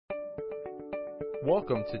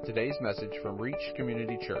Welcome to today's message from Reach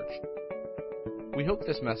Community Church. We hope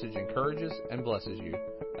this message encourages and blesses you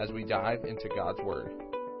as we dive into God's Word.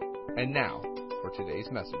 And now, for today's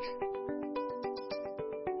message.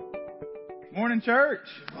 Morning, church.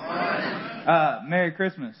 Morning. Merry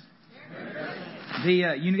Christmas.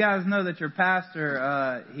 You guys know that your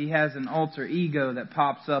pastor, he has an alter ego that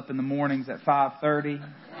pops up in the mornings at 5:30.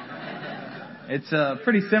 It's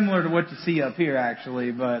pretty similar to what you see up here,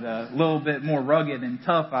 actually, but a little bit more rugged and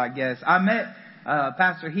tough, I guess. I met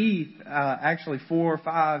Pastor Heath actually 4 or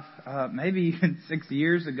 5, maybe even 6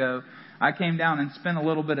 years ago. I came down and spent a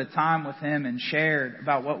little bit of time with him and shared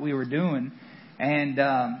about what we were doing. And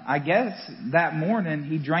I guess that morning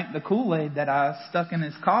he drank the Kool-Aid that I stuck in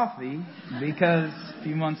his coffee, because a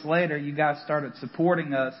few months later you guys started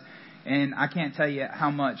supporting us, and I can't tell you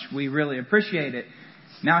how much we really appreciate it.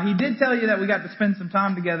 Now, he did tell you that we got to spend some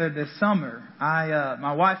time together this summer.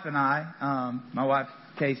 My wife and I, my wife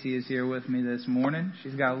Casey is here with me this morning.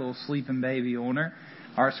 She's got a little sleeping baby on her.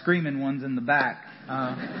 Our screaming one's in the back.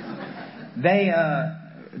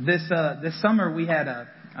 This summer we had a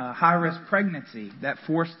high-risk pregnancy that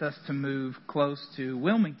forced us to move close to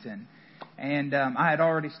Wilmington. And I had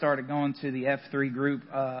already started going to the F3 group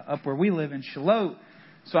up where we live in Shallotte.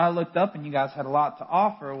 So I looked up and you guys had a lot to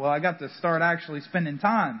offer. Well, I got to start actually spending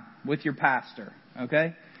time with your pastor,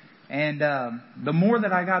 okay? And the more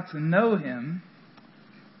that I got to know him,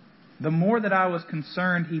 the more that I was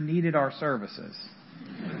concerned he needed our services.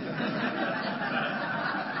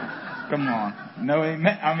 Come on. No,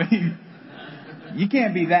 amen. I mean, you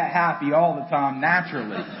can't be that happy all the time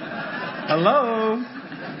naturally. Hello?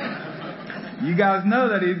 You guys know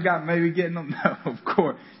that he's got maybe getting them. No, of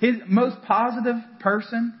course. His most positive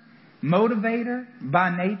person, motivator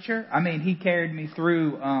by nature. I mean, he carried me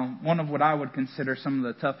through one of what I would consider some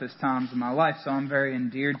of the toughest times in my life. So I'm very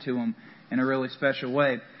endeared to him in a really special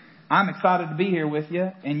way. I'm excited to be here with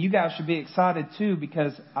you, and you guys should be excited too,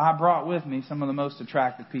 because I brought with me some of the most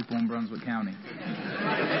attractive people in Brunswick County.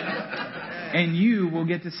 And you will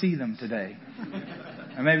get to see them today.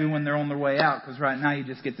 Or maybe when they're on their way out, because right now you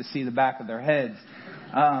just get to see the back of their heads.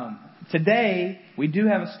 Today, we do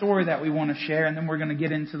have a story that we want to share, and then we're going to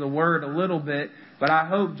get into the Word a little bit. But I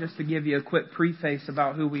hope just to give you a quick preface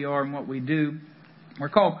about who we are and what we do. We're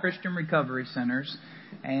called Christian Recovery Centers,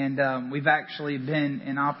 and we've actually been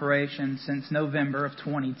in operation since November of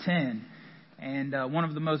 2010. And one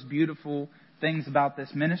of the most beautiful things about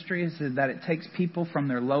this ministry is that it takes people from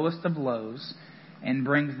their lowest of lows and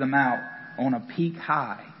brings them out on a peak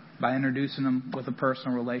high by introducing them with a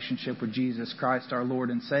personal relationship with Jesus Christ, our Lord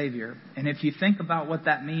and Savior. And if you think about what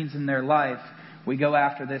that means in their life, we go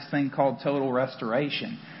after this thing called total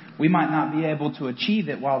restoration. We might not be able to achieve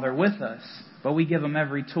it while they're with us, but we give them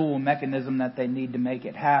every tool and mechanism that they need to make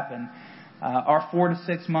it happen. Our 4 to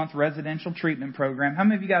 6 month residential treatment program. How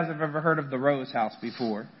many of you guys have ever heard of the Rose House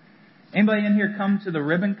before? Anybody in here come to the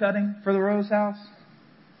ribbon cutting for the Rose House?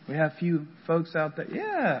 We have a few folks out there.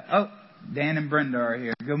 Yeah. Oh, Dan and Brenda are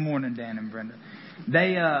here. Good morning, Dan and Brenda.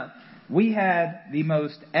 We had the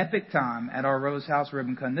most epic time at our Rose House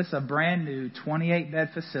ribbon cutting. This is a brand new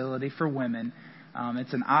 28-bed facility for women.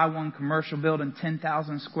 It's an I-1 commercial building,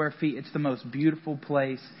 10,000 square feet. It's the most beautiful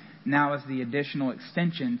place. Now is the additional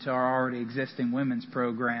extension to our already existing women's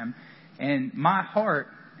program. And my heart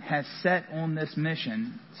has set on this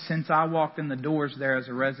mission since I walked in the doors there as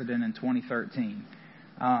a resident in 2013.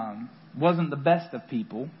 Wasn't the best of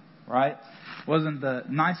people, right? Wasn't the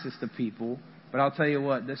nicest of people. But I'll tell you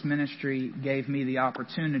what, this ministry gave me the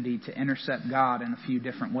opportunity to intercept God in a few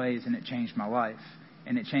different ways, and it changed my life.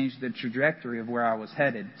 And it changed the trajectory of where I was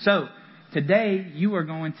headed. So today you are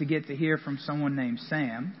going to get to hear from someone named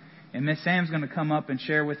Sam. And Miss Sam's going to come up and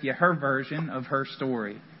share with you her version of her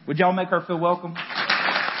story. Would y'all make her feel welcome?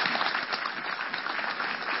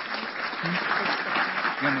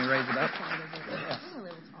 Let me raise it up.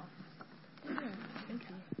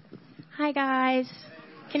 Hi, guys.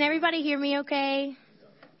 Can everybody hear me okay?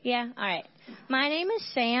 Yeah? All right. My name is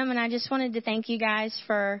Sam, and I just wanted to thank you guys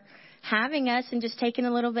for having us and just taking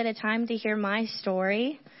a little bit of time to hear my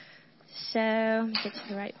story. So, let me get to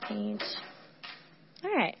the right page.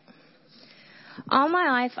 All right. All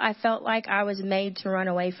my life, I felt like I was made to run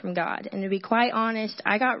away from God. And to be quite honest,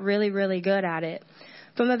 I got really, really good at it.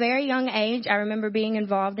 From a very young age, I remember being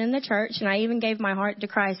involved in the church, and I even gave my heart to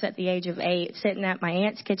Christ at the age of 8, sitting at my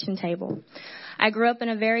aunt's kitchen table. I grew up in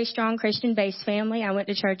a very strong Christian-based family. I went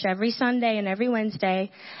to church every Sunday and every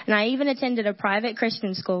Wednesday, and I even attended a private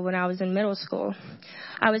Christian school when I was in middle school.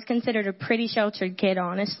 I was considered a pretty sheltered kid,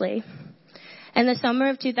 honestly. In the summer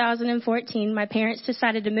of 2014, my parents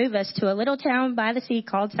decided to move us to a little town by the sea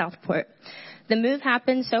called Southport. The move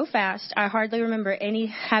happened so fast, I hardly remember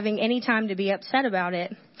having any time to be upset about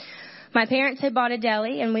it. My parents had bought a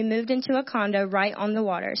deli, and we moved into a condo right on the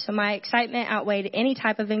water, so my excitement outweighed any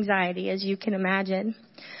type of anxiety, as you can imagine.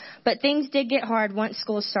 But things did get hard once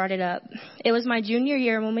school started up. It was my junior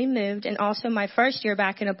year when we moved, and also my first year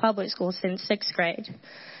back in a public school since 6th grade.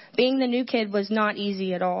 Being the new kid was not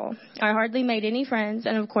easy at all. I hardly made any friends,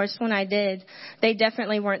 and of course when I did, they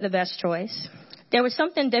definitely weren't the best choice. There was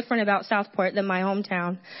something different about Southport than my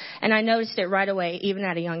hometown, and I noticed it right away, even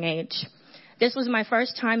at a young age. This was my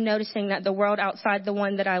first time noticing that the world outside the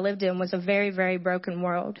one that I lived in was a very, very broken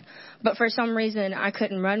world. But for some reason, I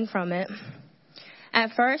couldn't run from it.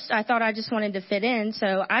 At first, I thought I just wanted to fit in,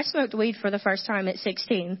 so I smoked weed for the first time at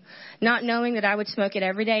 16, not knowing that I would smoke it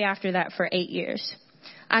every day after that for 8 years.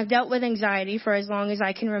 I've dealt with anxiety for as long as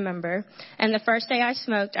I can remember, and the first day I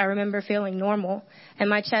smoked, I remember feeling normal, and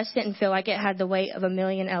my chest didn't feel like it had the weight of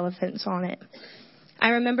 1,000,000 elephants on it.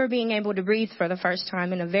 I remember being able to breathe for the first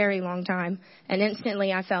time in a very long time, and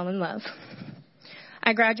instantly I fell in love.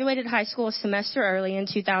 I graduated high school a semester early in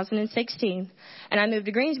 2016, and I moved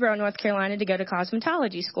to Greensboro, North Carolina to go to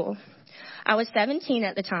cosmetology school. I was 17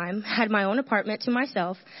 at the time, had my own apartment to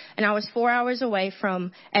myself, and I was 4 hours away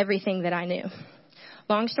from everything that I knew.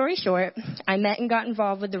 Long story short, I met and got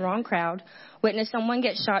involved with the wrong crowd, witnessed someone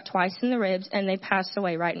get shot twice in the ribs, and they passed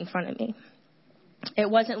away right in front of me. It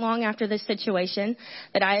wasn't long after this situation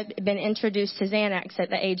that I had been introduced to Xanax at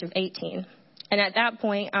the age of 18. And at that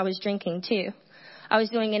point, I was drinking too. I was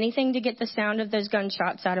doing anything to get the sound of those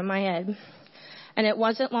gunshots out of my head. And it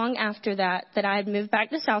wasn't long after that I had moved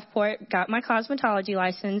back to Southport, got my cosmetology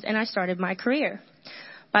license, and I started my career.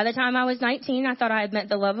 By the time I was 19, I thought I had met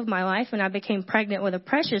the love of my life, and I became pregnant with a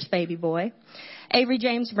precious baby boy. Avery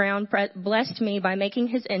James Brown blessed me by making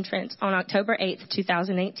his entrance on October 8th,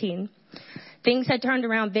 2018. Things had turned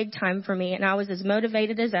around big time for me, and I was as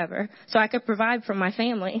motivated as ever, so I could provide for my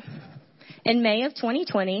family. In May of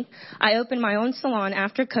 2020, I opened my own salon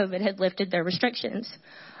after COVID had lifted their restrictions.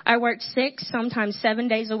 I worked 6, sometimes 7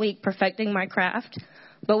 days a week perfecting my craft,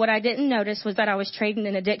 but what I didn't notice was that I was trading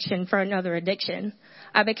an addiction for another addiction.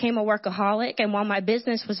 I became a workaholic, and while my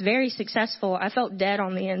business was very successful, I felt dead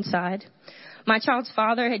on the inside. My child's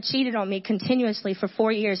father had cheated on me continuously for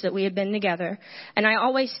 4 years that we had been together, and I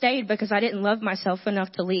always stayed because I didn't love myself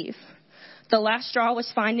enough to leave. The last straw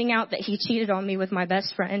was finding out that he cheated on me with my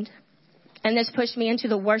best friend, and this pushed me into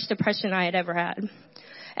the worst depression I had ever had.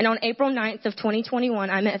 And on April 9th of 2021,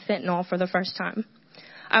 I met fentanyl for the first time.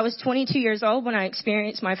 I was 22 years old when I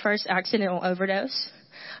experienced my first accidental overdose.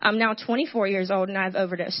 I'm now 24 years old, and I've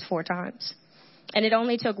overdosed 4 times. And it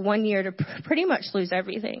only took 1 year to pretty much lose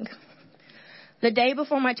everything. The day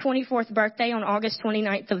before my 24th birthday, on August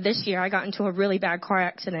 29th of this year, I got into a really bad car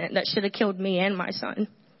accident that should have killed me and my son.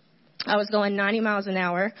 I was going 90 miles an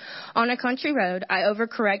hour on a country road. I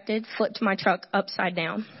overcorrected, flipped my truck upside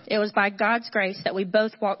down. It was by God's grace that we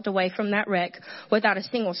both walked away from that wreck without a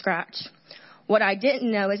single scratch. What I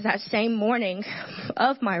didn't know is that same morning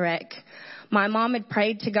of my wreck, my mom had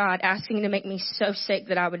prayed to God asking to make me so sick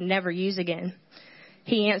that I would never use again.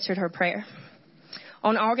 He answered her prayer.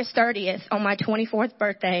 On August 30th, on my 24th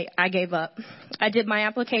birthday, I gave up. I did my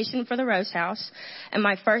application for the Rose House, and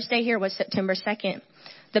my first day here was September 2nd.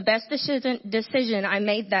 The best decision I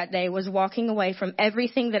made that day was walking away from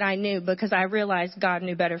everything that I knew because I realized God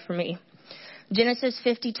knew better for me. Genesis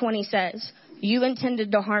 50:20 says, "You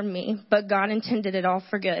intended to harm me, but God intended it all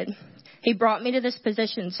for good." He brought me to this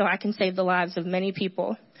position so I can save the lives of many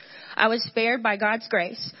people. I was spared by God's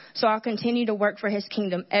grace, so I'll continue to work for His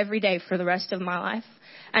kingdom every day for the rest of my life.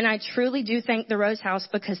 And I truly do thank the Rose House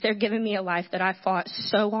because they're giving me a life that I fought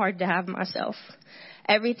so hard to have myself.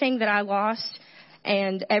 Everything that I lost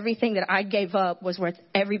and everything that I gave up was worth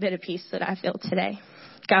every bit of peace that I feel today.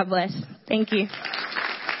 God bless. Thank you.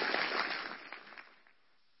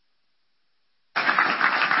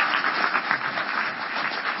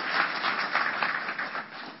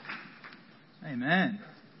 Amen.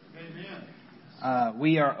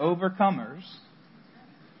 We are overcomers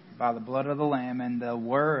by the blood of the Lamb and the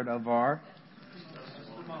word of our...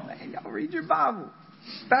 Man, y'all read your Bible.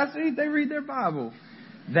 Pastor, they read their Bible.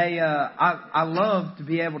 I love to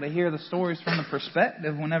be able to hear the stories from the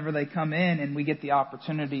perspective whenever they come in, and we get the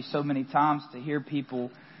opportunity so many times to hear people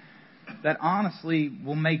that honestly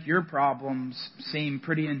will make your problems seem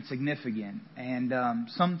pretty insignificant. And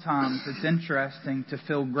sometimes it's interesting to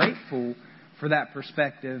feel grateful for that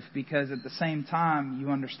perspective, because at the same time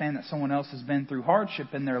you understand that someone else has been through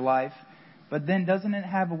hardship in their life But then doesn't it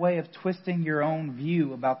have a way of twisting your own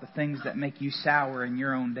view about the things that make you sour in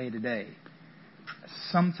your own day-to-day?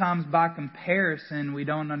 Sometimes by comparison, we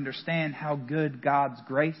don't understand how good God's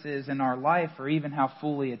grace is in our life, or even how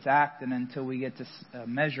fully it's acted, until we get to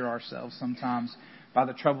measure ourselves sometimes by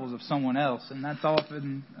the troubles of someone else. And that's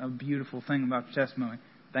often a beautiful thing about your testimony.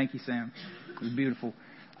 Thank you, Sam. It was beautiful.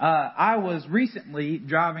 I was recently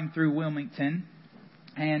driving through Wilmington,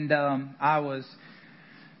 and I was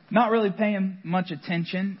not really paying much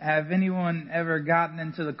attention. Have anyone ever gotten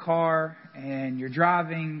into the car and you're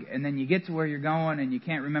driving and then you get to where you're going and you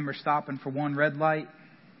can't remember stopping for one red light?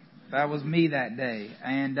 That was me that day.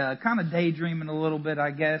 And kind of daydreaming a little bit,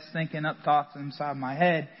 I guess, thinking up thoughts inside my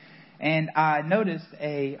head. And I noticed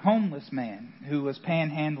a homeless man who was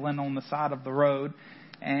panhandling on the side of the road.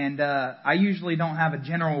 And I usually don't have a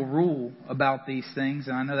general rule about these things.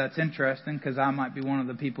 And I know that's interesting, because I might be one of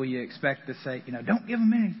the people you expect to say, don't give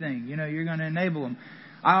them anything. You're going to enable them.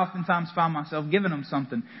 I oftentimes find myself giving them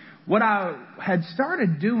something. What I had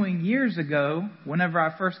started doing years ago, whenever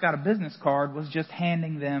I first got a business card, was just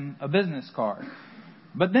handing them a business card.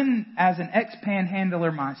 But then, as an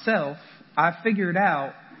ex-panhandler myself, I figured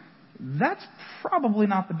out that's probably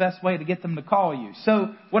not the best way to get them to call you.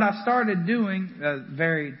 So what I started doing,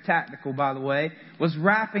 very tactical by the way, was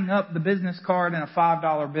wrapping up the business card in a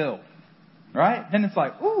 $5 bill. Right? Then it's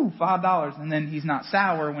like, ooh, $5. And then he's not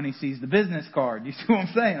sour when he sees the business card. You see what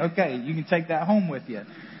I'm saying? Okay, you can take that home with you.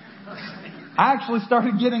 I actually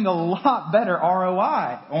started getting a lot better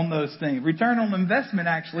ROI on those things. Return on investment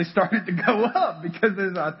actually started to go up, because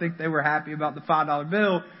I think they were happy about the $5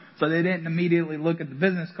 bill. So they didn't immediately look at the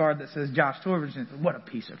business card that says Josh Torberson and say, what a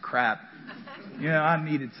piece of crap. I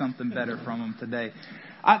needed something better from him today.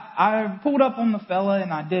 I pulled up on the fella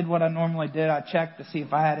and I did what I normally did. I checked to see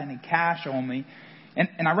if I had any cash on me.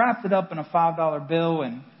 And I wrapped it up in a $5 bill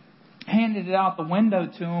and handed it out the window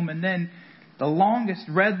to him. And then the longest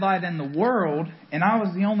red light in the world, and I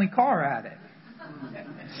was the only car at it.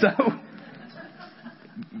 So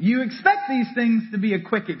you expect these things to be a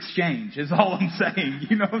quick exchange, is all I'm saying.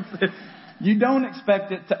 You don't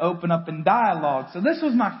expect it to open up in dialogue. So this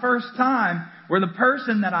was my first time where the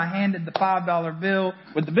person that I handed the $5 bill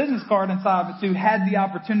with the business card inside of it to had the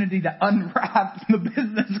opportunity to unwrap the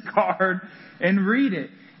business card and read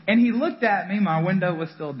it. And he looked at me, my window was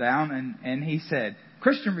still down, and he said,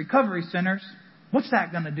 Christian Recovery Centers, what's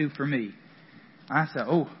that going to do for me? I said,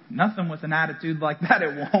 oh, nothing with an attitude like that,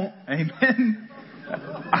 it won't. Amen.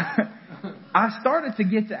 I started to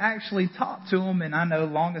get to actually talk to him, and I know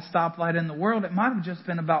longest stoplight in the world, it might have just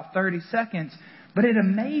been about 30 seconds, but it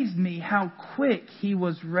amazed me how quick he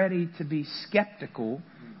was ready to be skeptical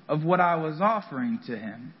of what I was offering to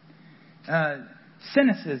him.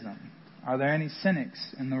 Cynicism. Are there any cynics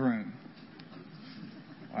in the room?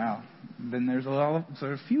 Wow. Then there's a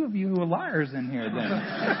few of you who are liars in here then.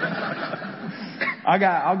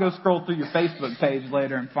 I'll go scroll through your Facebook page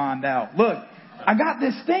later and find out. Look, I got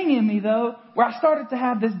this thing in me, though, where I started to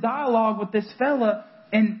have this dialogue with this fella.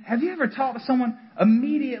 And have you ever talked to someone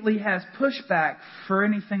immediately has pushback for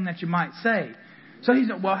anything that you might say? So he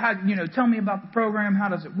said, well, tell me about the program. How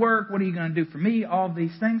does it work? What are you going to do for me? All of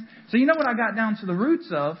these things. So you know what I got down to the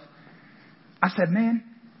roots of? I said, man,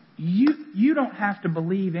 you don't have to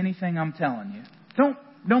believe anything I'm telling you.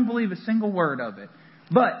 Don't believe a single word of it.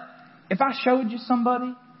 But if I showed you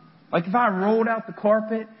somebody, like if I rolled out the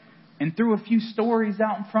carpet and threw a few stories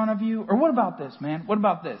out in front of you, or what about this, man? What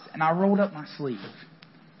about this? And I rolled up my sleeve.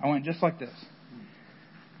 I went just like this.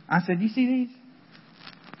 I said, you see these?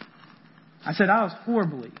 I said, I was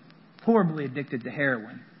horribly addicted to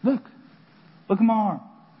heroin. Look at my arm.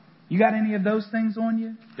 You got any of those things on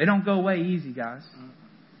you? They don't go away easy, guys.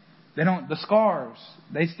 The scars,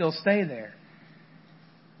 they still stay there.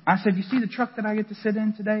 I said, you see the truck that I get to sit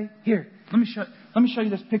in today? Here, let me show you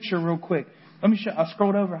this picture real quick. I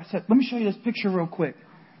scrolled over. I said, let me show you this picture real quick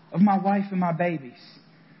of my wife and my babies.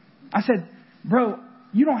 I said, bro,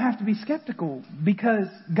 you don't have to be skeptical, because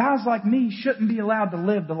guys like me shouldn't be allowed to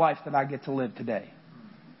live the life that I get to live today.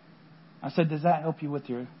 I said, does that help you with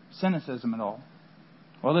your cynicism at all?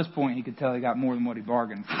 Well, at this point, he could tell he got more than what he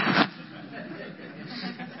bargained for.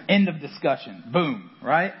 End of discussion. Boom.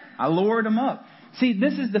 Right? I lured him up. See,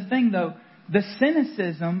 this is the thing, though. The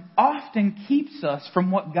cynicism often keeps us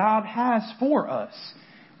from what God has for us.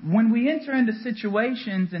 When we enter into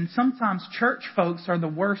situations, and sometimes church folks are the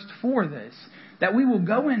worst for this, that we will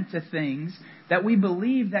go into things that we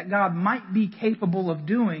believe that God might be capable of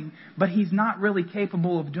doing, but He's not really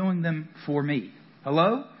capable of doing them for me.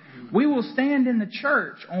 Hello? We will stand in the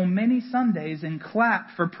church on many Sundays and clap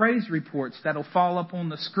for praise reports that'll fall up on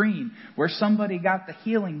the screen where somebody got the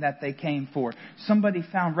healing that they came for. Somebody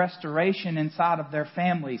found restoration inside of their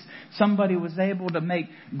families. Somebody was able to make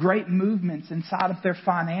great movements inside of their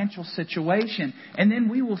financial situation. And then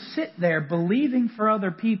we will sit there believing for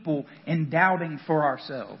other people and doubting for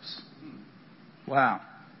ourselves. Wow.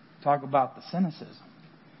 Talk about the cynicism.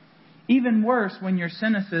 Even worse when your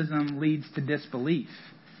cynicism leads to disbelief.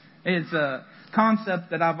 It's a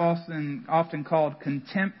concept that I've often called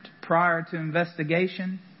contempt prior to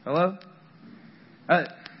investigation. Hello?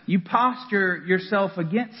 You posture yourself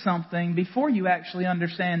against something before you actually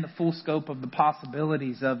understand the full scope of the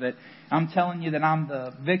possibilities of it. I'm telling you that I'm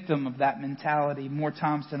the victim of that mentality more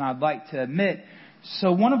times than I'd like to admit.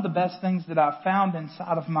 So one of the best things that I've found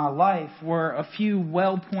inside of my life were a few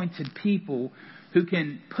well-pointed people who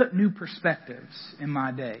can put new perspectives in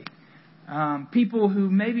my day. People who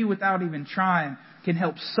maybe without even trying can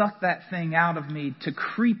help suck that thing out of me to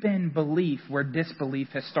creep in belief where disbelief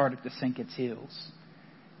has started to sink its heels.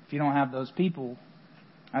 If you don't have those people,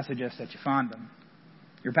 I suggest that you find them.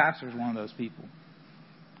 Your pastor is one of those people.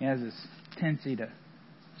 He has this tendency to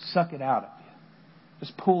suck it out of you.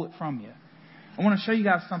 Just pull it from you. I want to show you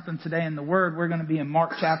guys something today in the Word. We're going to be in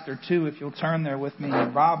Mark chapter 2, if you'll turn there with me in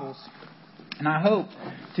your Bibles. And I hope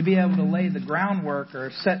to be able to lay the groundwork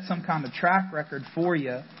or set some kind of track record for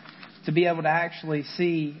you to be able to actually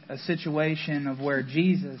see a situation of where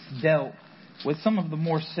Jesus dealt with some of the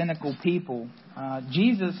more cynical people.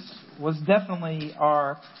 Jesus was definitely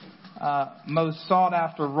our most sought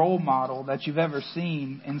after role model that you've ever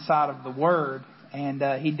seen inside of the Word. And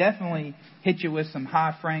he definitely hit you with some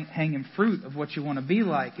high-hanging fruit of what you want to be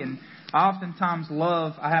like. And I oftentimes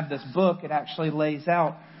I have this book, it actually lays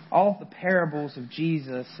out all of the parables of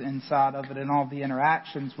Jesus inside of it and all the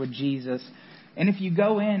interactions with Jesus. And if you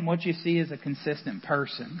go in, what you see is a consistent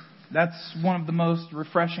person. That's one of the most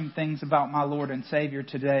refreshing things about my Lord and Savior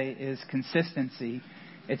today is consistency.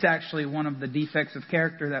 It's actually one of the defects of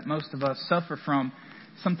character that most of us suffer from.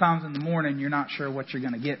 Sometimes in the morning, you're not sure what you're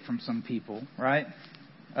going to get from some people, right?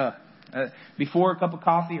 Before a cup of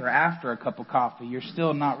coffee or after a cup of coffee, you're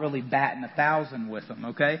still not really batting 1,000 with them,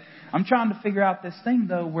 okay? I'm trying to figure out this thing,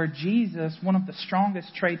 though, where Jesus, one of the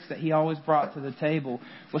strongest traits that he always brought to the table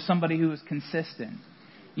was somebody who was consistent.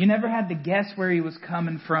 You never had to guess where he was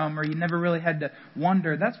coming from, or you never really had to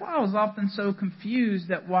wonder. That's why I was often so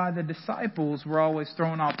confused at why the disciples were always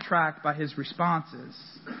thrown off track by his responses.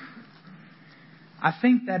 I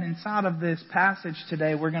think that inside of this passage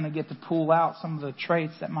today, we're going to get to pull out some of the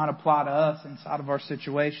traits that might apply to us inside of our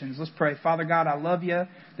situations. Let's pray. Father God, I love you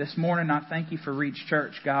this morning. I thank you for Reach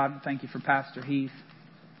Church, God. Thank you for Pastor Heath.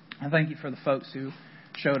 I thank you for the folks who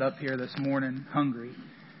showed up here this morning hungry,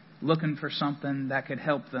 looking for something that could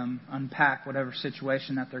help them unpack whatever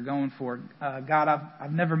situation that they're going for. God,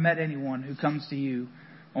 I've never met anyone who comes to you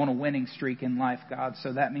on a winning streak in life, God.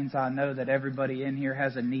 So that means I know that everybody in here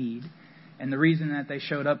has a need. And the reason that they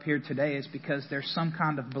showed up here today is because there's some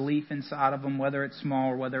kind of belief inside of them, whether it's small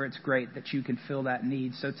or whether it's great, that you can fill that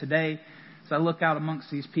need. So today, as I look out amongst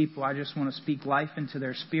these people, I just want to speak life into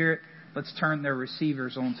their spirit. Let's turn their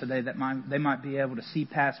receivers on today that they might be able to see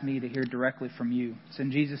past me to hear directly from you. It's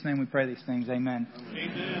in Jesus' name we pray these things. Amen.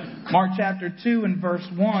 Amen. Mark chapter 2 and verse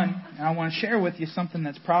 1. And I want to share with you something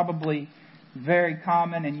that's probably very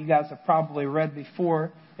common and you guys have probably read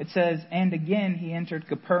before. It says, "And again he entered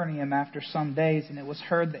Capernaum after some days, and it was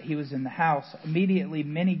heard that he was in the house. Immediately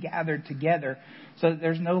many gathered together, so that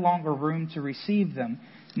there's no longer room to receive them,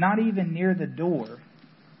 not even near the door.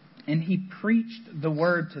 And he preached the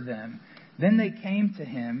word to them. Then they came to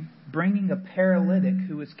him, bringing a paralytic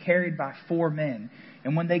who was carried by 4 men.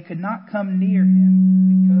 And when they could not come near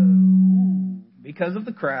him because of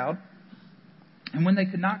the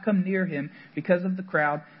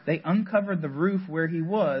crowd, they uncovered the roof where he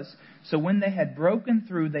was. So when they had broken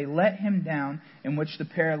through, they let him down, in which the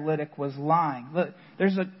paralytic was lying." Look,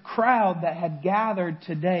 there's a crowd that had gathered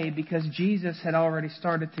today because Jesus had already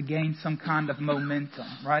started to gain some kind of momentum,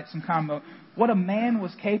 right? What a man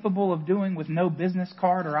was capable of doing with no business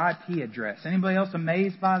card or IP address. Anybody else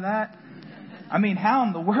amazed by that? I mean, how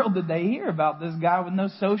in the world did they hear about this guy with no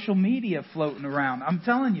social media floating around? I'm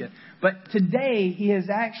telling you. But today, he has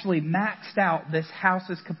actually maxed out this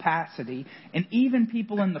house's capacity. And even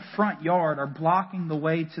people in the front yard are blocking the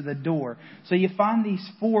way to the door. So you find these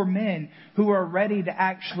 4 men who are ready to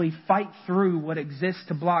actually fight through what exists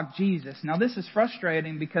to block Jesus. Now, this is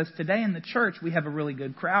frustrating because today in the church, we have a really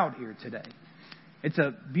good crowd here today. It's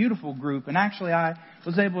a beautiful group. And actually, I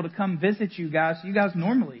was able to come visit you guys. You guys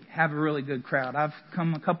normally have a really good crowd. I've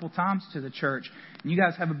come a couple times to the church. And you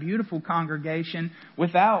guys have a beautiful congregation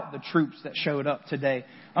without the troops that showed up today.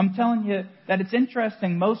 I'm telling you that it's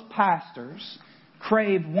interesting. Most pastors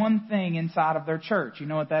crave one thing inside of their church. You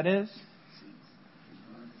know what that is?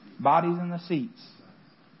 Bodies in the seats.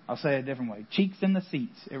 I'll say it a different way. Cheeks in the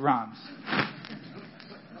seats. It rhymes.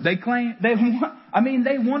 They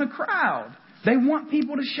want a crowd. They want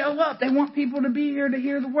people to show up. They want people to be here to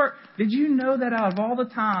hear the word. Did you know that out of all the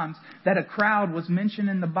times that a crowd was mentioned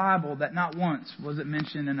in the Bible, that not once was it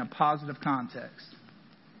mentioned in a positive context?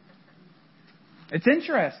 It's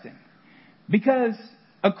interesting because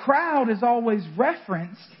a crowd is always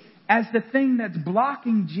referenced as the thing that's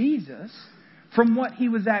blocking Jesus from what he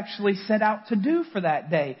was actually set out to do for that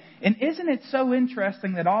day. And isn't it so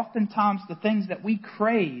interesting that oftentimes the things that we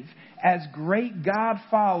crave as great God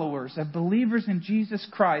followers, as believers in Jesus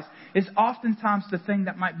Christ, is oftentimes the thing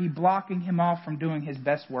that might be blocking him off from doing his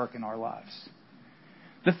best work in our lives.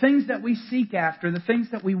 The things that we seek after, the things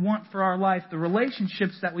that we want for our life, the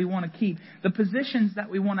relationships that we want to keep, the positions that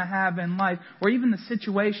we want to have in life, or even the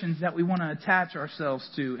situations that we want to attach ourselves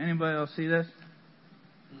to. Anybody else see this?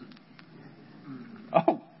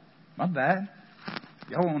 Oh, my bad.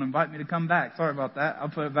 Y'all won't invite me to come back. Sorry about that. I'll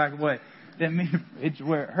put it back away. Didn't mean it's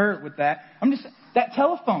where it hurt with that. That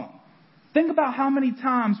telephone. Think about how many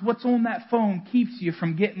times what's on that phone keeps you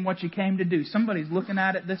from getting what you came to do. Somebody's looking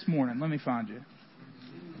at it this morning. Let me find you.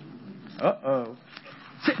 Uh-oh.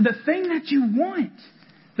 The thing that you want.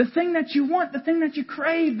 The thing that you want, the thing that you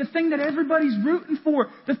crave, the thing that everybody's rooting for,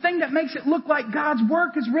 the thing that makes it look like God's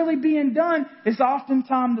work is really being done is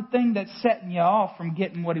oftentimes the thing that's setting you off from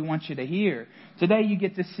getting what he wants you to hear. Today you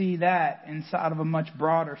get to see that inside of a much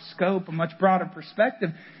broader scope, a much broader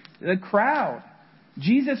perspective. The crowd.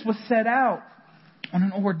 Jesus was set out on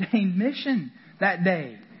an ordained mission that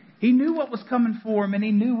day. He knew what was coming for him, and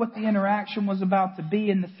he knew what the interaction was about to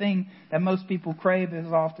be. And the thing that most people crave is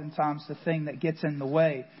oftentimes the thing that gets in the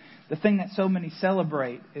way. The thing that so many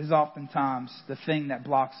celebrate is oftentimes the thing that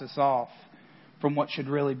blocks us off from what should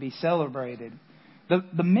really be celebrated.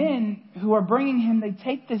 The men who are bringing him, they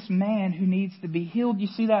take this man who needs to be healed. You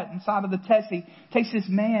see that inside of the text. He takes this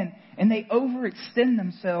man and they overextend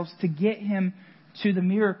themselves to get him to the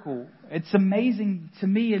miracle. It's amazing to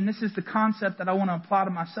me, and this is the concept that I want to apply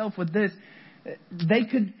to myself with this. They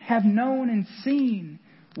could have known and seen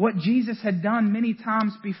what Jesus had done many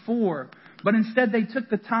times before, but instead they took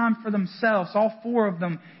the time for themselves, all four of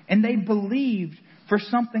them, and they believed for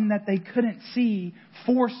something that they couldn't see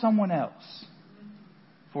for someone else.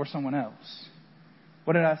 For someone else.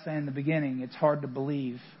 What did I say in the beginning? It's hard to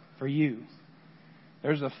believe for you.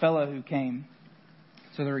 There's a fellow who came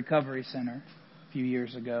to the recovery center a few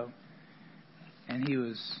years ago, and he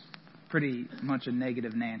was pretty much a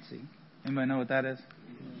negative Nancy. Anybody know what that is?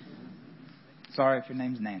 Sorry if your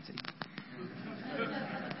name's Nancy.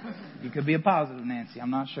 You could be a positive Nancy, I'm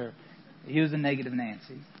not sure. He was a negative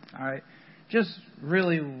Nancy. All right? Just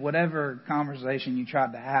really whatever conversation you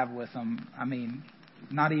tried to have with him, I mean,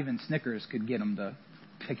 not even Snickers could get him to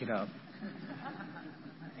pick it up.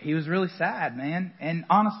 He was really sad, man. And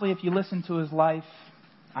honestly, if you listen to his life,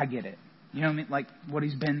 I get it. You know what I mean? Like what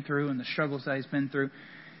he's been through and the struggles that he's been through.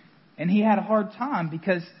 And he had a hard time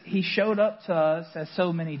because he showed up to us, as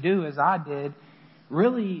so many do, as I did,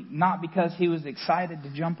 really not because he was excited to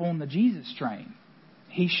jump on the Jesus train.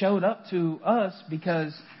 He showed up to us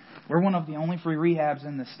because we're one of the only free rehabs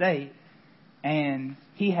in the state, and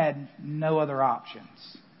he had no other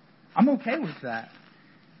options. I'm okay with that.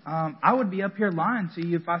 I would be up here lying to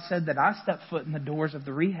you if I said that I stepped foot in the doors of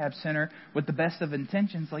the rehab center with the best of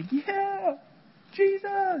intentions, like, yeah,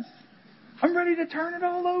 Jesus, I'm ready to turn it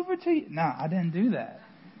all over to you. No, I didn't do that.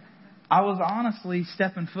 I was honestly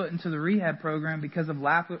stepping foot into the rehab program because of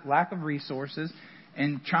lack of resources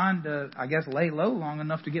and trying to, I guess, lay low long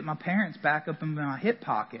enough to get my parents back up in my hip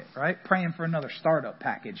pocket, right? Praying for another startup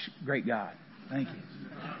package. Great God. Thank you.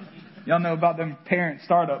 Y'all know about them parent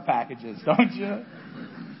startup packages, don't you?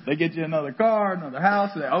 They get you another car, another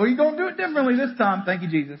house. Oh, you're going to do it differently this time. Thank you,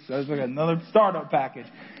 Jesus. So it's like another startup package.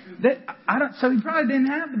 So he probably didn't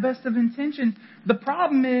have the best of intentions. The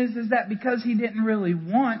problem is that because he didn't really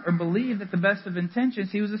want or believe that the best of intentions,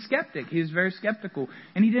 he was a skeptic. He was very skeptical.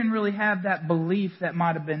 And he didn't really have that belief that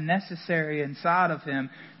might have been necessary inside of him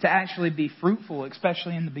to actually be fruitful,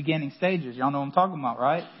 especially in the beginning stages. Y'all know what I'm talking about,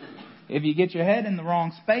 right? If you get your head in the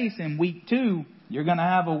wrong space in week 2, you're going to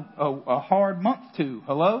have a hard month 2.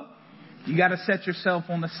 Hello? You got to set yourself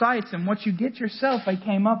on the sights, and what you get yourself, I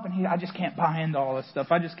came up and I just can't buy into all this stuff.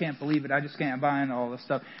 I just can't believe it. I just can't buy into all this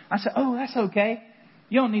stuff. I said, oh, that's okay.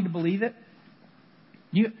 You don't need to believe it.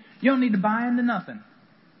 You don't need to buy into nothing.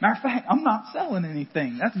 Matter of fact, I'm not selling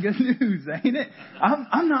anything. That's good news, ain't it?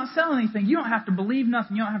 I'm not selling anything. You don't have to believe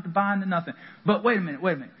nothing. You don't have to buy into nothing. But wait a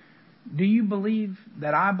minute. Do you believe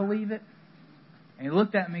that I believe it? And he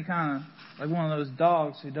looked at me kind of like one of those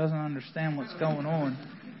dogs who doesn't understand what's going on.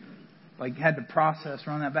 Like had to process,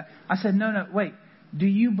 run that back. I said, no, wait. Do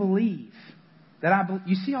you believe that I believe?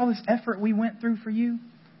 You see all this effort we went through for you?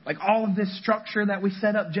 Like all of this structure that we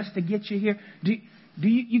set up just to get you here? Do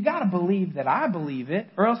you got to believe that I believe it,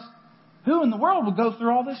 or else who in the world would go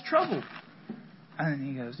through all this trouble? And then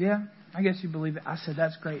he goes, yeah, I guess you believe it. I said,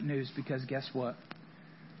 that's great news, because guess what?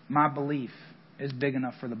 My belief is big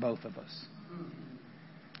enough for the both of us.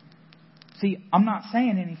 See, I'm not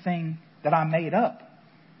saying anything that I made up.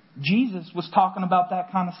 Jesus was talking about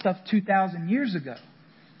that kind of stuff 2,000 years ago.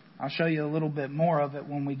 I'll show you a little bit more of it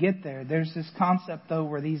when we get there. There's this concept, though,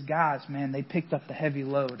 where these guys, man, they picked up the heavy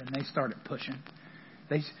load and they started pushing.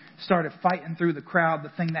 They started fighting through the crowd,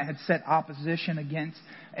 the thing that had set opposition against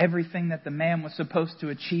everything that the man was supposed to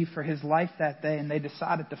achieve for his life that day. And they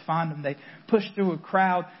decided to find him. They pushed through a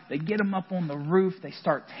crowd. They get him up on the roof. They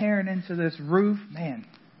start tearing into this roof. Man,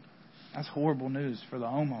 that's horrible news for the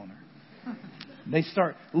homeowner. They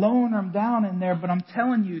start lowering them down in there. But I'm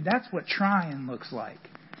telling you, that's what trying looks like.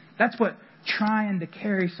 That's what trying to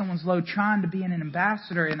carry someone's load, trying to be an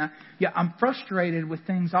ambassador. And I'm frustrated with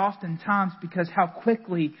things oftentimes because how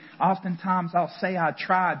quickly oftentimes I'll say I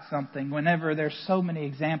tried something whenever there's so many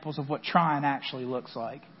examples of what trying actually looks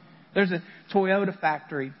like. There's a Toyota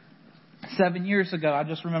factory 7 years ago. I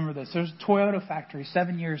just remember this. There's a Toyota factory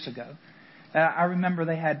 7 years ago. I remember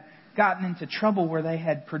they had gotten into trouble where they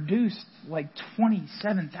had produced like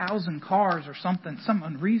 27,000 cars or something, some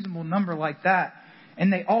unreasonable number like that.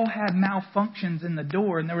 And they all had malfunctions in the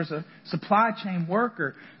door. And there was a supply chain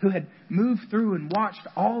worker who had moved through and watched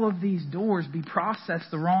all of these doors be processed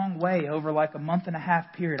the wrong way over like a month and a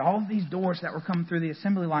half period. All of these doors that were coming through the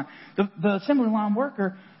assembly line. The assembly line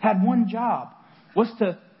worker had one job, was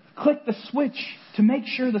to click the switch to make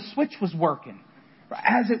sure the switch was working.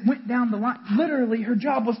 As it went down the line, literally her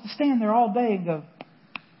job was to stand there all day and go,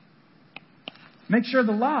 make sure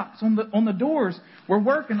the locks on the doors were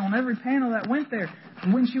working on every panel that went there.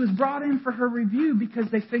 And when she was brought in for her review, because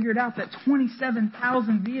they figured out that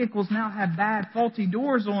 27,000 vehicles now had bad, faulty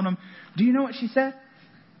doors on them, do you know what she said?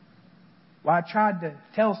 Well, I tried to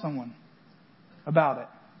tell someone about it.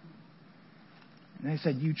 And they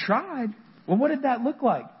said, you tried? Well, what did that look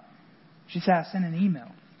like? She said, I sent an email.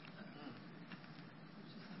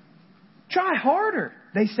 Try harder,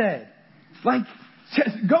 they said. Like,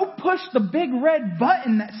 go push the big red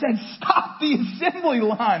button that said stop the assembly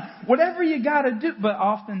line. Whatever you got to do. But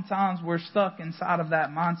oftentimes we're stuck inside of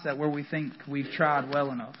that mindset where we think we've tried well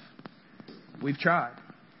enough. We've tried.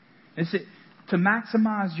 To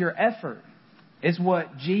maximize your effort is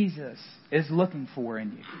what Jesus is looking for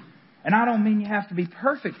in you. And I don't mean you have to be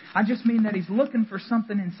perfect. I just mean that He's looking for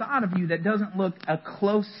something inside of you that doesn't look a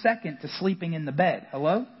close second to sleeping in the bed.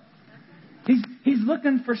 Hello? He's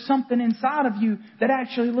looking for something inside of you that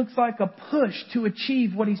actually looks like a push to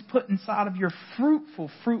achieve what He's put inside of your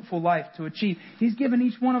fruitful life to achieve. He's given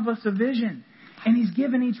each one of us a vision. And He's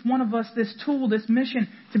given each one of us this tool, this mission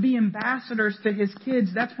to be ambassadors to His kids.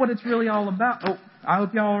 That's what it's really all about. Oh, I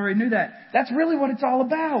hope y'all already knew that. That's really what it's all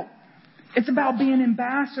about. It's about being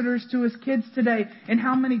ambassadors to His kids today. And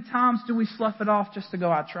how many times do we slough it off just to go,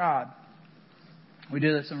 I tried? We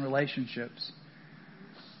do this in relationships.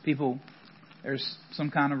 There's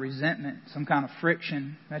some kind of resentment, some kind of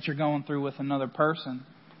friction that you're going through with another person.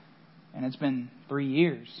 And it's been 3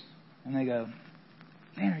 years. And they go,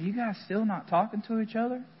 man, are you guys still not talking to each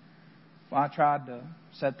other? Well, I tried to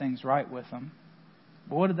set things right with them.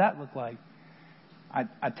 But what did that look like? I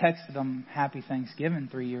texted them Happy Thanksgiving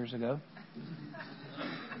 3 years ago.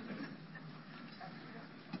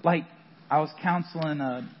 Like, I was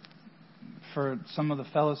counseling for some of the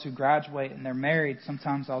fellows who graduate and they're married.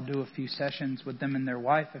 Sometimes I'll do a few sessions with them and their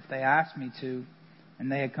wife if they ask me to.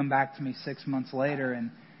 And they had come back to me 6 months later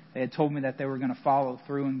and they had told me that they were going to follow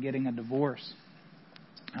through in getting a divorce.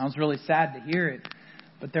 I was really sad to hear it,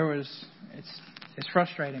 but it's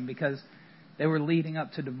frustrating because they were leading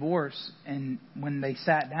up to divorce, and when they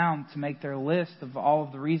sat down to make their list of all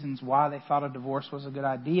of the reasons why they thought a divorce was a good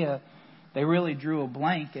idea, they really drew a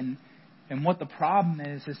blank. And what the problem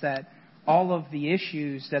is that all of the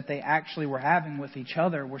issues that they actually were having with each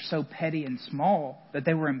other were so petty and small that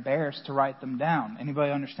they were embarrassed to write them down.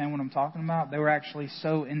 Anybody understand what I'm talking about? They were actually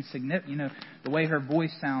so insignificant. The way her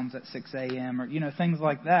voice sounds at 6 a.m. or, things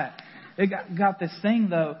like that. It got this thing,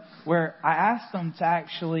 though, where I asked them to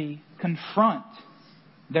actually confront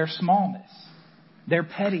their smallness, their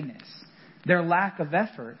pettiness, their lack of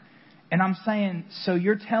effort. And I'm saying, so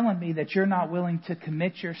you're telling me that you're not willing to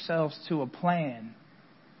commit yourselves to a plan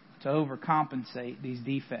to overcompensate these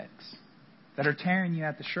defects that are tearing you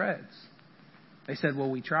at the shreds? They said,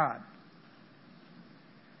 well, we tried.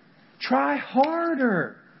 Try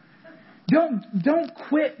harder. Don't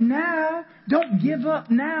quit now. Don't give up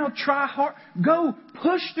now. Try hard. Go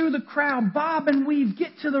push through the crowd, bob and weave,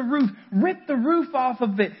 get to the roof, rip the roof off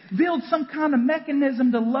of it, build some kind of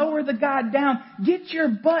mechanism to lower the guy down. Get your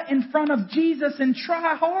butt in front of Jesus and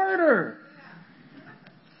try harder.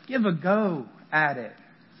 Give a go at it.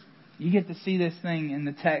 You get to see this thing in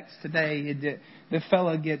the text today. The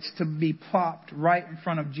fella gets to be plopped right in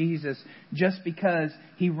front of Jesus just because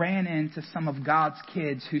he ran into some of God's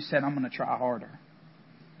kids who said, I'm going to try harder.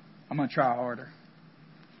 I'm going to try harder.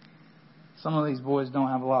 Some of these boys don't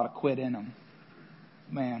have a lot of quit in them.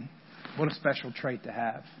 Man, what a special trait to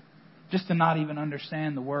have. Just to not even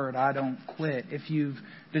understand the word, I don't quit. If you've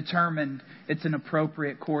determined it's an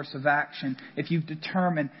appropriate course of action, if you've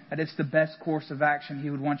determined that it's the best course of action He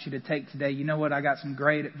would want you to take today, you know what? I got some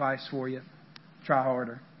great advice for you. Try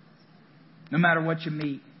harder. No matter what you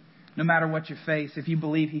meet, no matter what you face, if you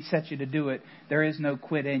believe He set you to do it, there is no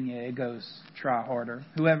quit in you. It goes, try harder.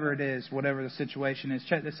 Whoever it is, whatever the situation is.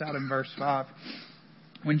 Check this out in verse 5.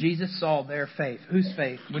 When Jesus saw their faith, whose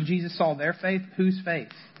faith? When Jesus saw their faith, whose faith?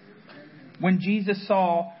 When Jesus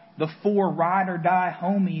saw the 4 ride-or-die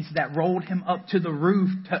homies that rolled him up to the roof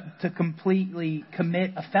to completely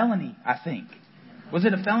commit a felony, I think. Was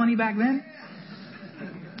it a felony back then?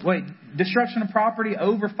 Wait, destruction of property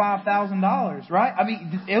over $5,000, right? I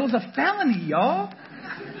mean, it was a felony, y'all.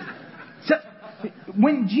 So,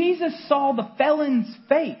 when Jesus saw the felon's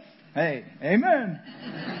faith, hey, amen.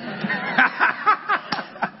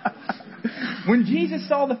 When Jesus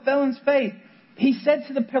saw the felon's faith, He said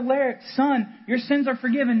to the paralytic, son, your sins are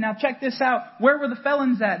forgiven. Now check this out. Where were the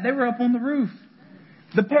felons at? They were up on the roof.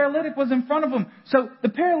 The paralytic was in front of them. So the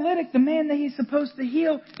paralytic, the man that He's supposed to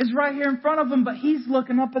heal, is right here in front of him, but he's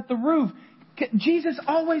looking up at the roof. Jesus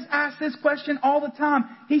always asks this question all the time.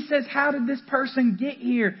 He says, how did this person get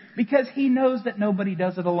here? Because He knows that nobody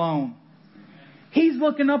does it alone. He's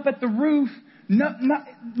looking up at the roof.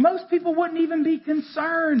 Most people wouldn't even be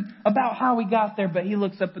concerned about how he got there, but He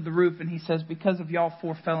looks up at the roof and He says, because of y'all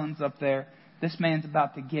 4 felons up there, this man's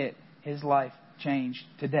about to get his life changed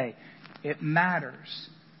today. It matters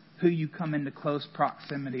who you come into close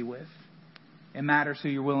proximity with. It matters who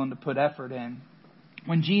you're willing to put effort in.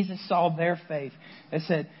 When Jesus saw their faith, it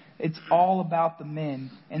said, it's all about the men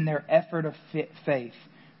and their effort of faith.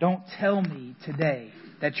 Don't tell me today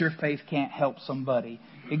that your faith can't help somebody.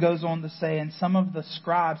 It goes on to say, and some of the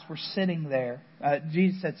scribes were sitting there.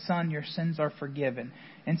 Jesus said, son, your sins are forgiven.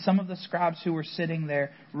 And some of the scribes who were sitting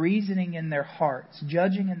there, reasoning in their hearts,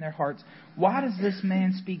 judging in their hearts, why does this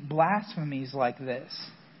man speak blasphemies like this?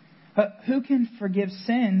 Who can forgive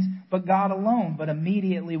sins but God alone? But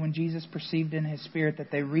immediately when Jesus perceived in His spirit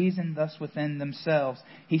that they reasoned thus within themselves,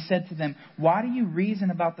 He said to them, why do you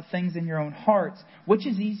reason about the things in your own hearts? Which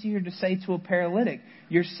is easier to say to a paralytic,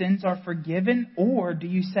 your sins are forgiven? Or do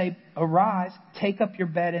you say, arise, take up your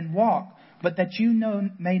bed and walk? But that you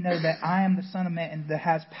may know that I am the Son of Man and that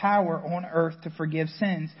has power on earth to forgive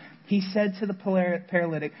sins. He said to the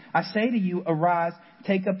paralytic, I say to you, arise,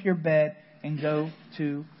 take up your bed and go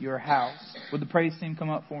to your house. Would the praise team come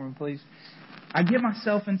up for me, please? I get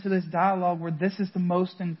myself into this dialogue where this is the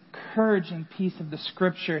most encouraging piece of the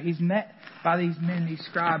Scripture. He's met by these men, these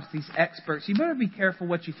scribes, these experts. You better be careful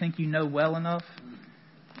what you think you know well enough,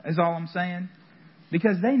 is all I'm saying.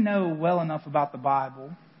 Because they know well enough about the Bible.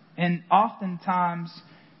 And oftentimes,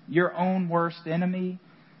 your own worst enemy,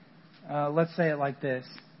 let's say it like this.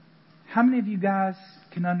 How many of you guys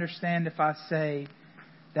can understand if I say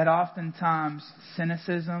that oftentimes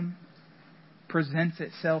cynicism presents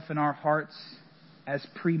itself in our hearts as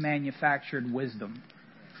pre-manufactured wisdom?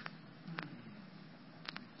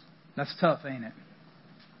 That's tough, ain't it?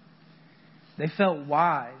 They felt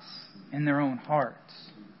wise in their own hearts.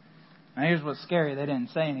 Now here's what's scary. They didn't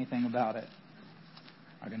say anything about it.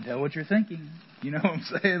 I can tell what you're thinking. You know what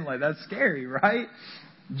I'm saying? Like, that's scary, right?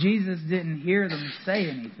 Jesus didn't hear them say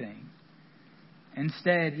anything.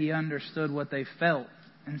 Instead, He understood what they felt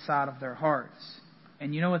inside of their hearts.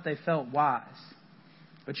 And you know what? They felt wise.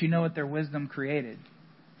 But you know what their wisdom created?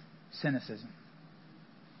 cynicism.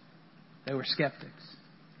 They were skeptics.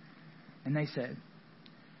 And they said,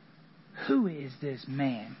 who is this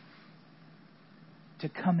man to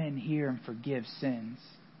come in here and forgive sins?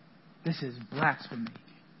 This is blasphemy.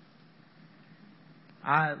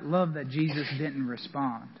 I love that Jesus didn't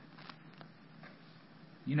respond.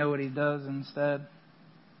 You know what he does instead?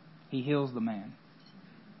 He heals the man.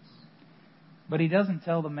 But he doesn't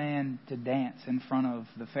tell the man to dance in front of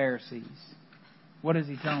the Pharisees. What does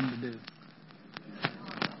he tell him to do?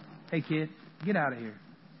 Hey kid, get out of here.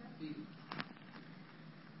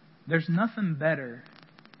 There's nothing better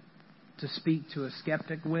to speak to a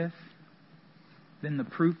skeptic with than the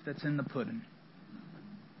proof that's in the pudding.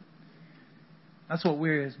 That's what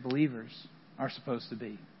we as believers are supposed to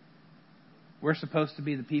be. We're supposed to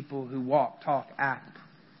be the people who walk, talk, act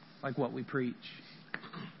like what we preach.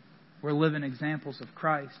 We're living examples of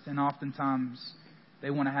Christ, and oftentimes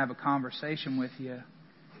they want to have a conversation with you,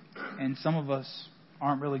 and some of us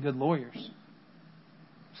aren't really good lawyers.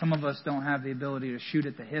 Some of us don't have the ability to shoot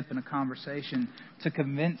at the hip in a conversation to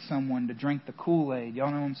convince someone to drink the Kool-Aid. Y'all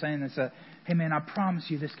know what I'm saying? It's a, hey man, I promise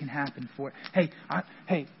you this can happen for it.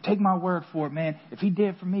 Hey, take my word for it, man. If he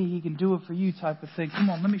did it for me, he can do it for you type of thing. Come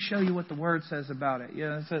on, let me show you what the word says about it.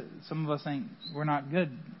 Yeah, some of us we're not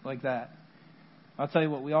good like that. I'll tell you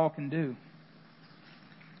what we all can do.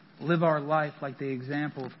 Live our life like the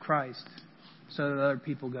example of Christ so that other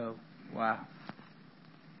people go, wow,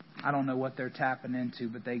 I don't know what they're tapping into,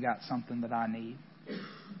 but they got something that I need.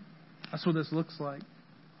 That's what this looks like.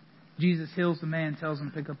 Jesus heals the man, tells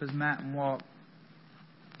him to pick up his mat and walk.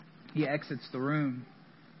 He exits the room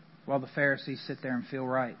while the Pharisees sit there and feel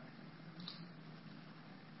right.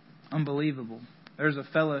 Unbelievable. There's a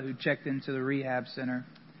fellow who checked into the rehab center.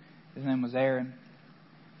 His name was Aaron.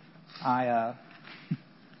 I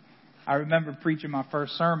remember preaching my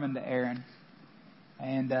first sermon to Aaron.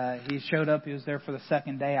 And he showed up. He was there for the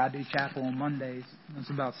second day. I do chapel on Mondays. It was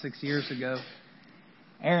about 6 years ago.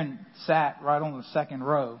 Aaron sat right on the second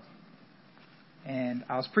row. And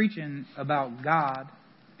I was preaching about God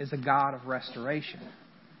is a God of restoration.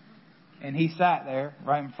 And he sat there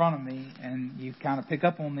right in front of me. And you kind of pick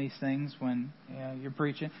up on these things when you're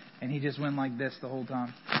preaching. And he just went like this the whole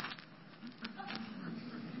time.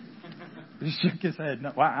 He shook his head.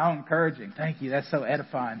 No, wow, how encouraging. Thank you. That's so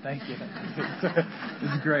edifying. Thank you.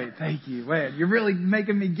 This is great. Thank you. Man, you're really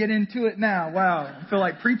making me get into it now. Wow. I feel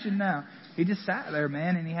like preaching now. He just sat there,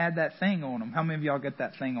 man, and he had that thing on him. How many of y'all get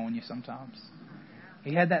that thing on you sometimes?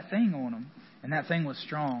 He had that thing on him, and that thing was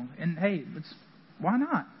strong. And, hey, why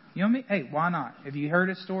not? You know what I mean? Hey, why not? If you heard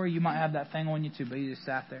his story, you might have that thing on you too, but he just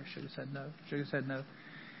sat there. Should have said no. Should have said no.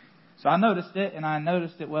 So I noticed it, and I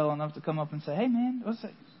noticed it well enough to come up and say, hey, man, what's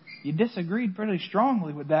it? You disagreed pretty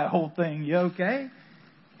strongly with that whole thing. You okay?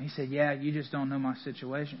 He said, yeah, you just don't know my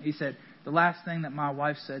situation. He said, the last thing that my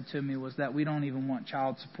wife said to me was that we don't even want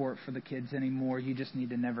child support for the kids anymore. You just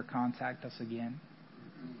need to never contact us again.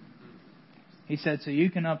 He said, so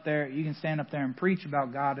you can stand up there and preach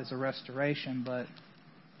about God as a restoration, but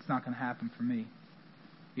it's not going to happen for me.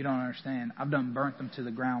 You don't understand. I've done burnt them to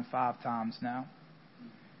the ground 5 times now.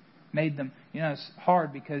 Made them, it's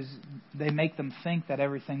hard because they make them think that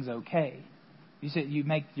everything's okay. You said you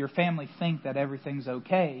make your family think that everything's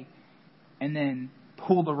okay, and then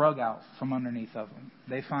pull the rug out from underneath of them.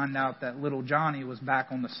 They find out that little Johnny was back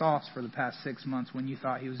on the sauce for the past 6 months when you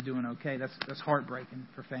thought he was doing okay. That's heartbreaking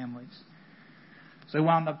for families. So it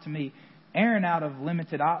wound up to me. Aaron, out of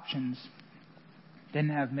limited options,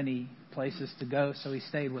 didn't have many places to go, so he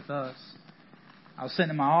stayed with us. I was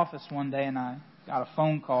sitting in my office one day and I got a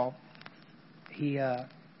phone call. He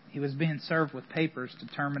was being served with papers to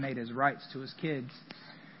terminate his rights to his kids.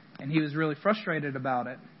 And he was really frustrated about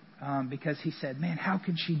it because he said, man, how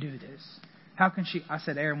can she do this? How can she? I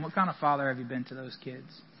said, Aaron, what kind of father have you been to those kids?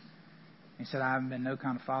 He said, I haven't been no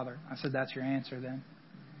kind of father. I said, that's your answer then.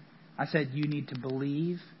 I said, you need to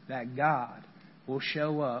believe that God will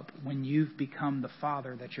show up when you've become the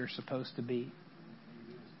father that you're supposed to be.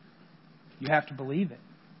 You have to believe it.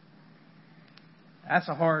 That's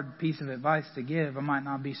a hard piece of advice to give. I might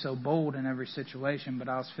not be so bold in every situation, but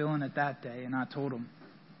I was feeling it that day, and I told him,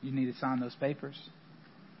 you need to sign those papers.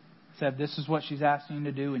 I said, if this is what she's asking you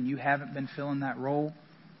to do, and you haven't been filling that role,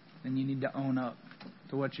 then you need to own up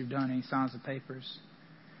to what you've done, and he signs the papers.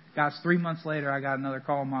 Guys, 3 months later, I got another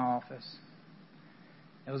call in my office.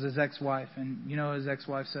 It was his ex-wife, and you know what his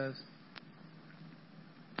ex-wife says?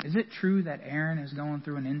 Is it true that Aaron is going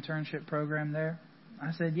through an internship program there?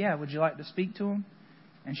 I said, yeah, would you like to speak to him?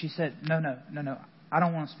 And she said, no, I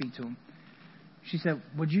don't want to speak to him. She said,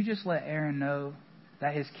 would you just let Aaron know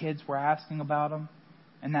that his kids were asking about him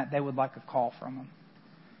and that they would like a call from him?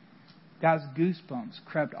 Guys, goosebumps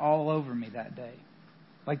crept all over me that day.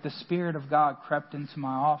 Like the Spirit of God crept into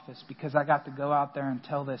my office because I got to go out there and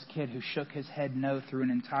tell this kid who shook his head no through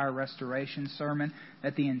an entire restoration sermon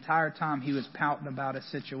that the entire time he was pouting about a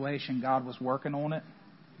situation, God was working on it.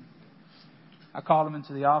 I called him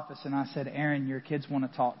into the office and I said, Aaron, your kids want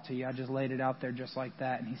to talk to you. I just laid it out there just like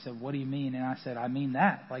that. And he said, what do you mean? And I said, I mean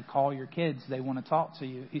that. Like, call your kids. They want to talk to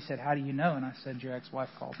you. He said, how do you know? And I said, your ex-wife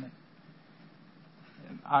called me.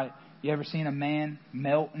 You ever seen a man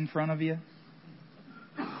melt in front of you?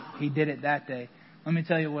 He did it that day. Let me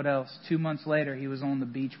tell you what else. 2 months later, he was on the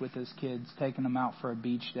beach with his kids, taking them out for a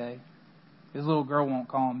beach day. His little girl won't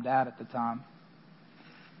call him dad at the time.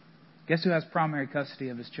 Guess who has primary custody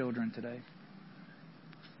of his children today?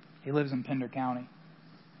 He lives in Pender County.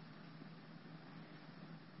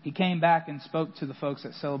 He came back and spoke to the folks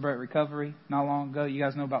at Celebrate Recovery not long ago. You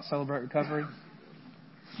guys know about Celebrate Recovery?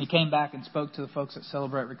 He came back and spoke to the folks at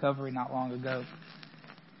Celebrate Recovery not long ago.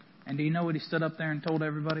 And do you know what he stood up there and told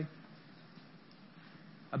everybody?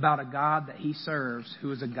 About a God that he serves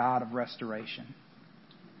who is a God of restoration.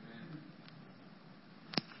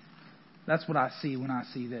 That's what I see when I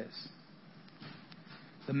see this.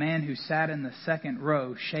 The man who sat in the second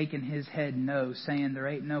row shaking his head no, saying there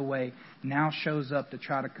ain't no way, now shows up to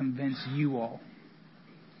try to convince you all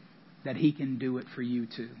that he can do it for you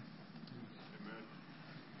too.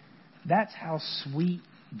 That's how sweet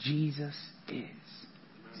Jesus is.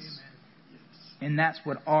 And that's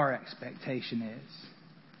what our expectation is.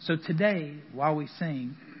 So today, while we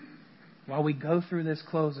sing, while we go through this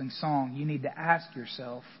closing song, you need to ask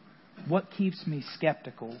yourself, what keeps me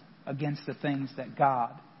skeptical against the things that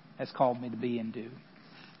God has called me to be and do?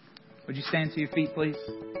 Would you stand to your feet, please?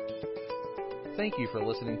 Thank you for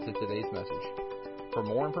listening to today's message. For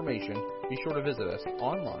more information, be sure to visit us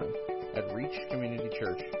online at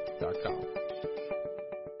reachcommunitychurch.com.